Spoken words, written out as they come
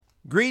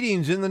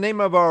Greetings in the name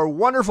of our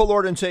wonderful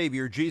Lord and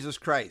Savior, Jesus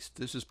Christ.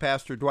 This is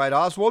Pastor Dwight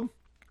Oswald,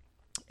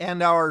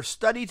 and our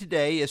study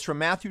today is from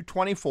Matthew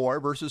 24,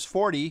 verses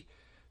 40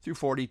 through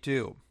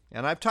 42.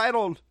 And I've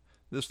titled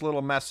this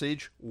little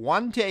message,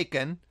 One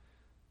Taken,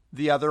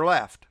 the Other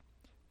Left.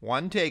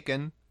 One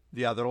taken,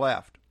 the other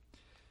left.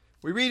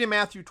 We read in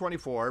Matthew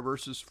 24,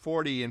 verses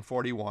 40 and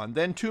 41,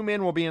 Then 2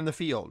 men will be in the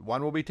field.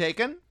 One will be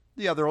taken,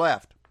 the other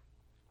left.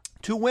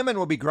 2 women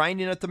will be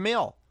grinding at the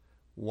mill.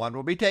 One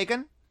will be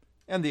taken,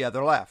 and the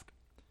other left.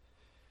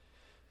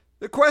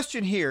 The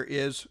question here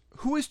is,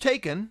 who is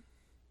taken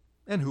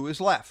and who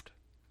is left?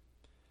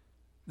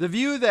 The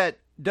view that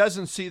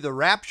doesn't see the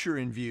rapture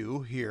in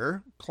view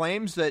here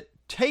claims that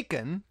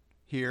taken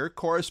here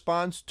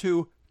corresponds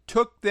to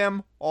took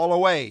them all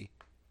away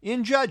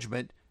in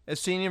judgment,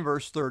 as seen in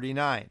verse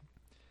 39.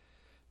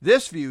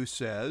 This view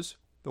says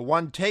the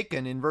one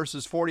taken in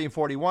verses 40 and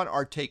 41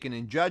 are taken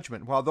in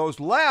judgment, while those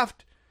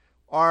left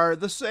are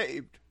the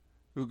saved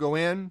who go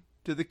in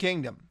to the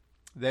kingdom.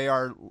 They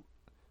are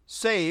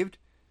saved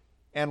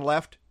and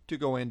left to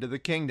go into the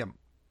kingdom.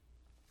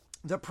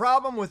 The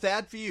problem with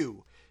that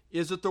view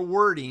is that the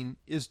wording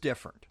is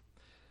different.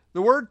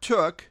 The word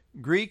took,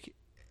 Greek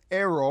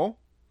airo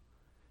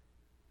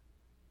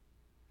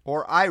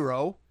or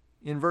iro,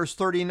 in verse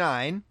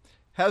 39,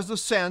 has the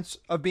sense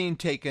of being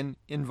taken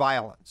in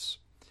violence.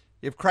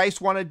 If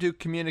Christ wanted to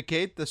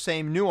communicate the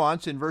same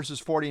nuance in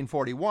verses 40 and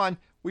 41,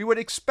 we would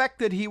expect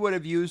that he would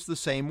have used the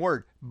same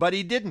word, but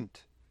he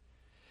didn't.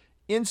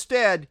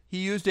 Instead, he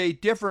used a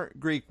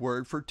different Greek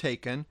word for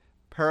taken,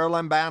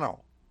 paralambano,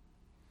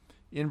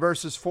 in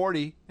verses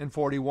 40 and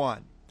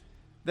 41.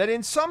 That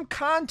in some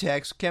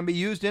contexts can be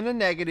used in a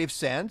negative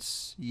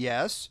sense,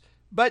 yes,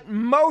 but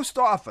most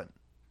often,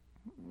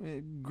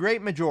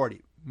 great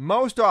majority,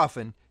 most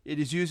often it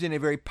is used in a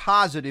very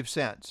positive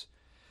sense.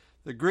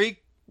 The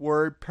Greek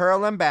word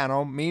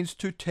paralambano means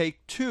to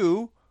take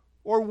to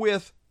or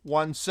with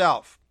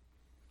oneself.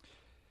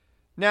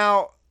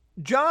 Now,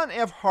 John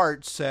F.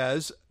 Hart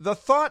says, the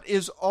thought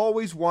is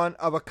always one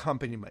of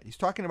accompaniment. He's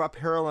talking about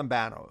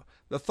paralambano.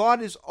 The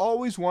thought is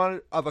always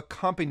one of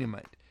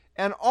accompaniment,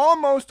 and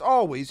almost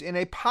always in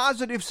a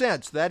positive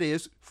sense, that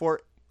is,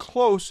 for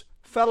close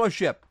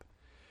fellowship.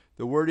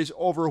 The word is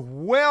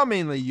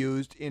overwhelmingly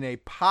used in a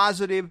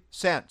positive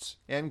sense,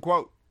 end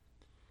quote.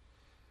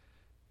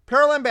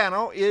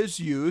 Paralambano is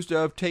used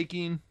of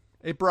taking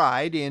a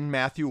bride in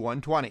Matthew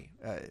 1:20.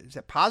 Is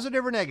that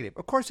positive or negative?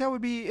 Of course, that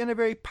would be in a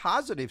very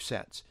positive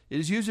sense. It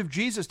is used of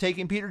Jesus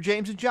taking Peter,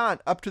 James, and John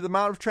up to the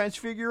Mount of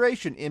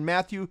Transfiguration in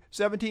Matthew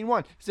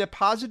 17:1. Is that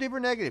positive or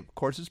negative? Of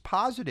course, it's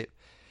positive.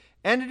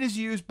 And it is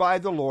used by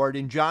the Lord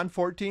in John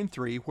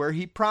 14:3, where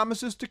he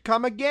promises to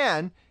come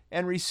again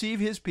and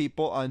receive his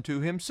people unto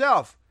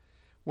himself.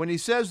 When he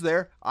says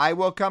there, I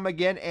will come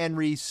again and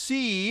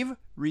receive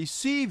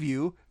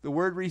you, the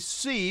word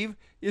receive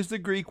is the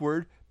Greek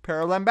word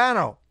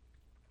paralambano.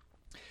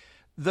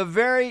 The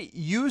very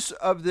use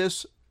of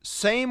this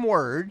same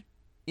word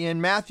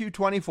in Matthew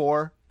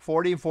 24,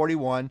 40 and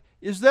 41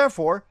 is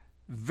therefore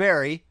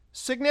very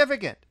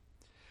significant.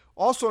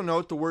 Also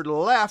note the word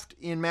left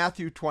in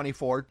Matthew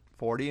 24,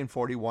 40 and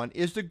 41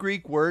 is the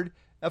Greek word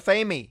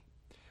ephemi,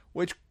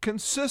 which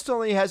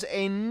consistently has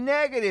a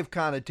negative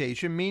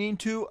connotation, meaning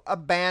to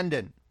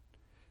abandon.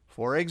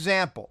 For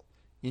example,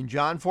 in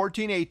John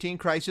 14:18,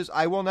 Christ says,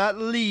 I will not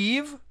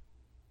leave,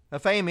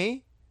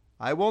 ephemi,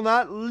 I will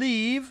not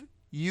leave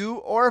you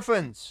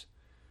orphans.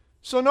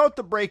 So note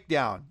the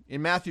breakdown in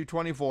Matthew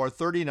 24,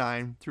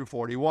 39 through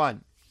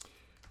 41.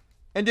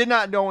 And did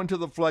not know until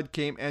the flood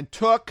came and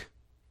took,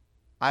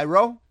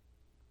 iro,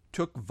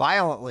 took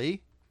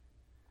violently.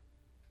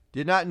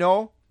 Did not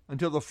know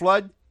until the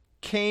flood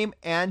came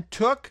and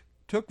took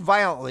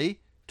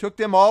violently, took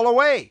them all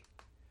away.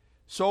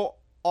 So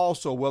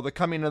also will the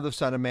coming of the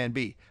Son of Man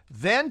be.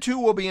 Then 2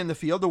 will be in the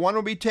field. The one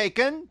will be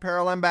taken,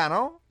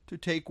 paralambano, to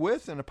take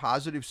with in a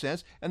positive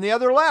sense, and the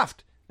other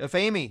left,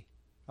 ephemi,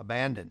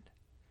 abandoned.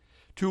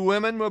 2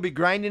 women will be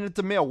grinding at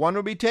the mill. One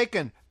will be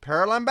taken,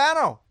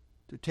 paralambano,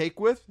 to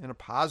take with in a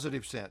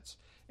positive sense,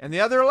 and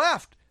the other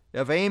left,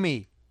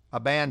 ephemi,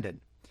 abandoned.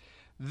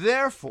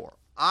 Therefore,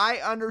 I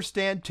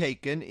understand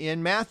taken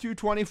in Matthew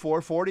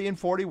 24, 40 and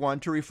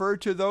 41 to refer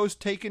to those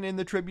taken in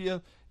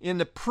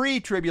the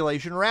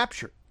pre-tribulation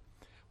rapture,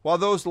 while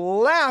those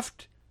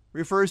left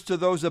refers to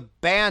those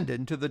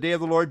abandoned to the day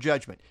of the Lord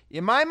judgment.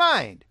 In my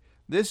mind,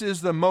 this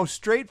is the most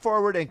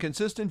straightforward and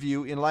consistent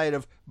view in light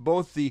of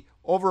both the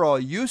overall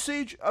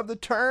usage of the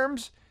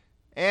terms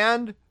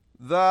and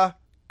the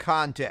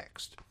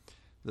context.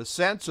 The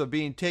sense of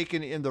being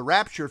taken in the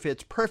rapture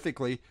fits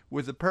perfectly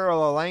with the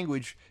parallel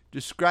language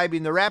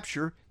describing the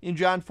rapture in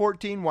John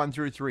 14, 1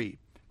 through 3,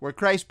 where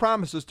Christ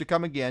promises to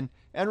come again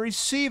and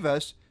receive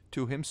us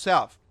to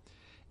himself.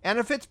 And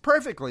it fits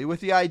perfectly with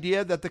the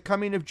idea that the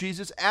coming of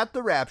Jesus at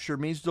the rapture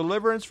means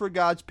deliverance for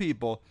God's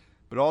people,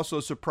 but also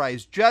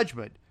surprise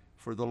judgment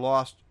for the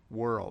lost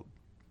world.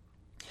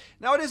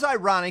 Now, it is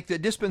ironic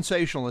that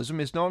dispensationalism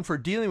is known for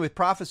dealing with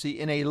prophecy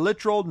in a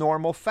literal,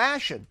 normal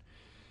fashion,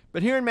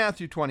 But here in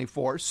Matthew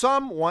 24,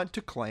 some want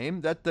to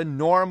claim that the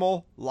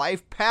normal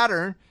life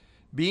pattern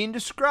being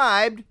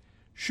described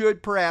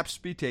should perhaps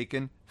be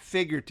taken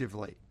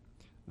figuratively.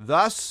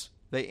 Thus,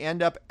 they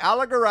end up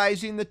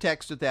allegorizing the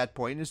text at that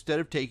point instead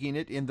of taking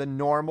it in the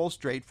normal,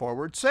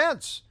 straightforward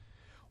sense.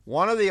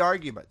 One of the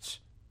arguments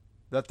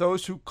that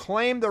those who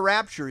claim the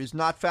rapture is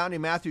not found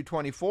in Matthew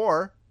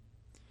 24,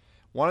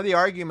 one of the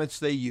arguments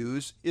they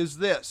use is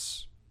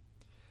this.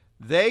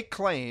 They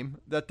claim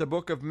that the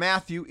book of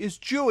Matthew is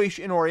Jewish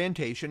in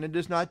orientation and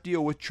does not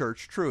deal with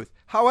church truth.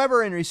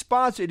 However, in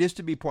response, it is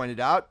to be pointed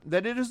out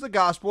that it is the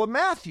Gospel of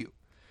Matthew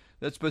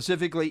that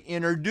specifically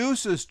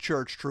introduces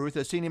church truth,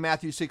 as seen in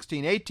Matthew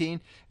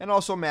 16:18 and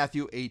also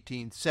Matthew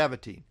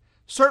 18:17.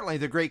 Certainly,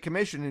 the Great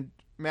Commission in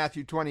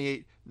Matthew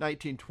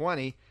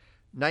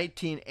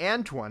 28:19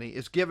 and 20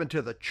 is given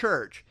to the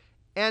church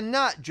and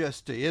not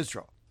just to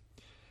Israel.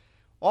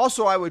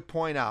 Also, I would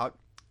point out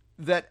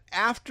that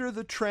after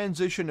the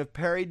transition of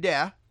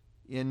Peridea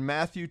in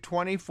Matthew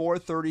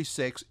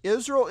 24:36,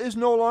 Israel is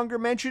no longer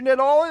mentioned at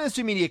all in this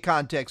immediate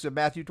context of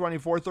Matthew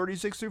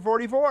 24:36 through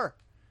 44.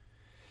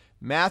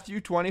 Matthew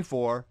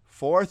 24,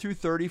 4 through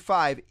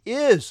 35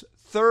 is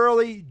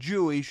thoroughly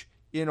Jewish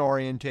in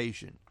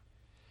orientation,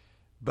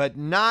 but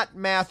not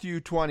Matthew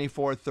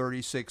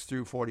 24:36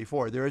 through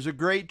 44. There is a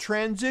great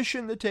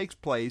transition that takes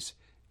place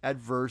at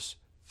verse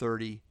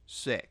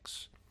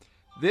 36.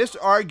 This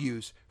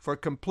argues for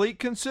complete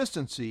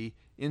consistency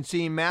in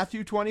seeing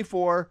Matthew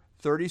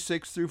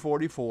 24:36 through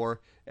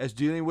 44 as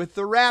dealing with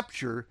the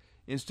rapture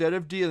instead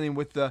of dealing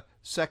with the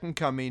second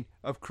coming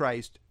of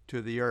Christ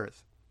to the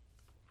earth.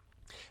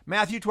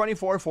 Matthew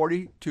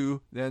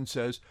 24:42 then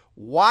says,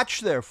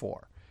 "Watch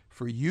therefore,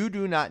 for you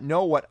do not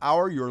know what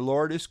hour your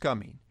Lord is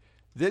coming."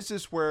 This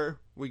is where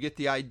we get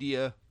the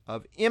idea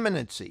of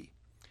imminency.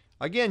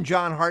 Again,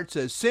 John Hart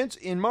says, since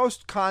in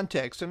most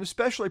contexts, and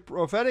especially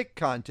prophetic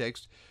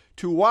contexts,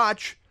 to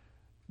watch,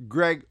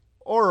 Greg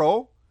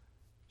Oro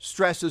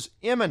stresses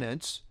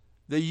imminence,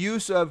 the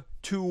use of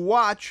to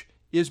watch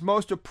is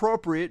most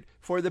appropriate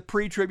for the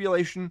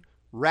pre-tribulation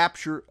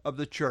rapture of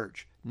the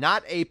church,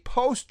 not a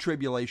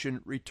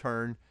post-tribulation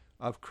return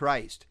of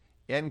Christ.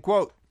 End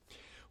quote.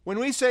 When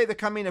we say the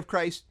coming of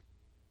Christ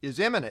is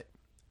imminent,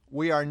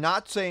 we are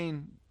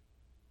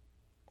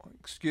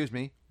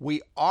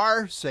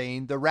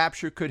saying the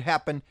rapture could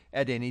happen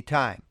at any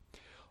time.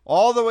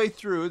 All the way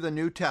through the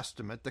New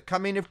Testament, the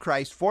coming of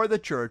Christ for the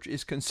church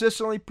is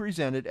consistently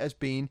presented as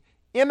being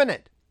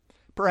imminent.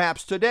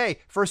 Perhaps today,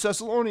 1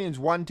 Thessalonians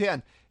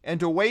 1:10, "And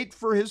to wait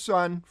for his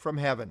Son from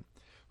heaven,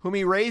 whom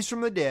he raised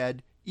from the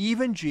dead,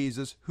 even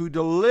Jesus, who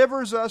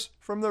delivers us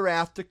from the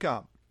wrath to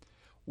come."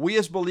 We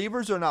as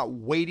believers are not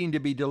waiting to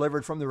be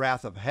delivered from the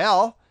wrath of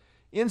hell.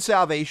 In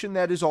salvation,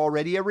 that is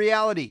already a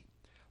reality.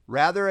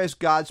 Rather, as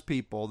God's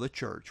people, the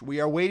church, we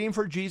are waiting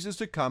for Jesus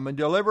to come and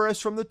deliver us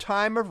from the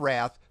time of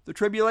wrath, the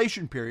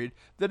tribulation period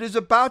that is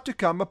about to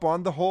come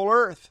upon the whole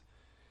earth.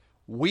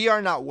 We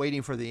are not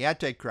waiting for the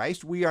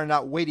Antichrist. We are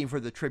not waiting for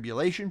the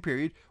tribulation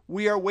period.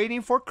 We are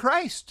waiting for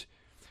Christ.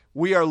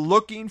 We are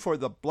looking for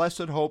the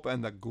blessed hope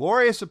and the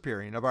glorious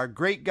appearing of our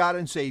great God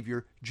and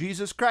Savior,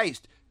 Jesus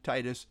Christ,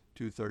 Titus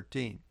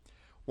 2:13.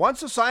 Once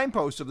the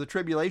signposts of the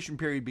tribulation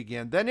period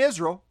begin, then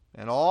Israel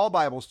and all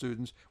Bible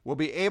students will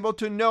be able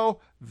to know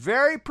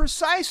very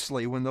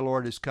precisely when the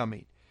Lord is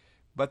coming.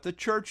 But the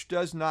church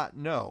does not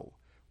know,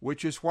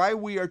 which is why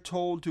we are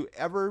told to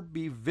ever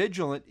be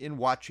vigilant in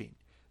watching.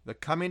 The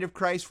coming of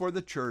Christ for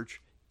the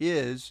church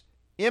is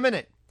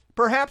imminent,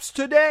 perhaps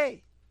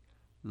today.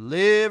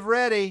 Live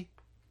ready.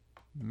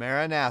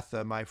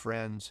 Maranatha, my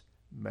friends,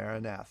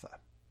 Maranatha.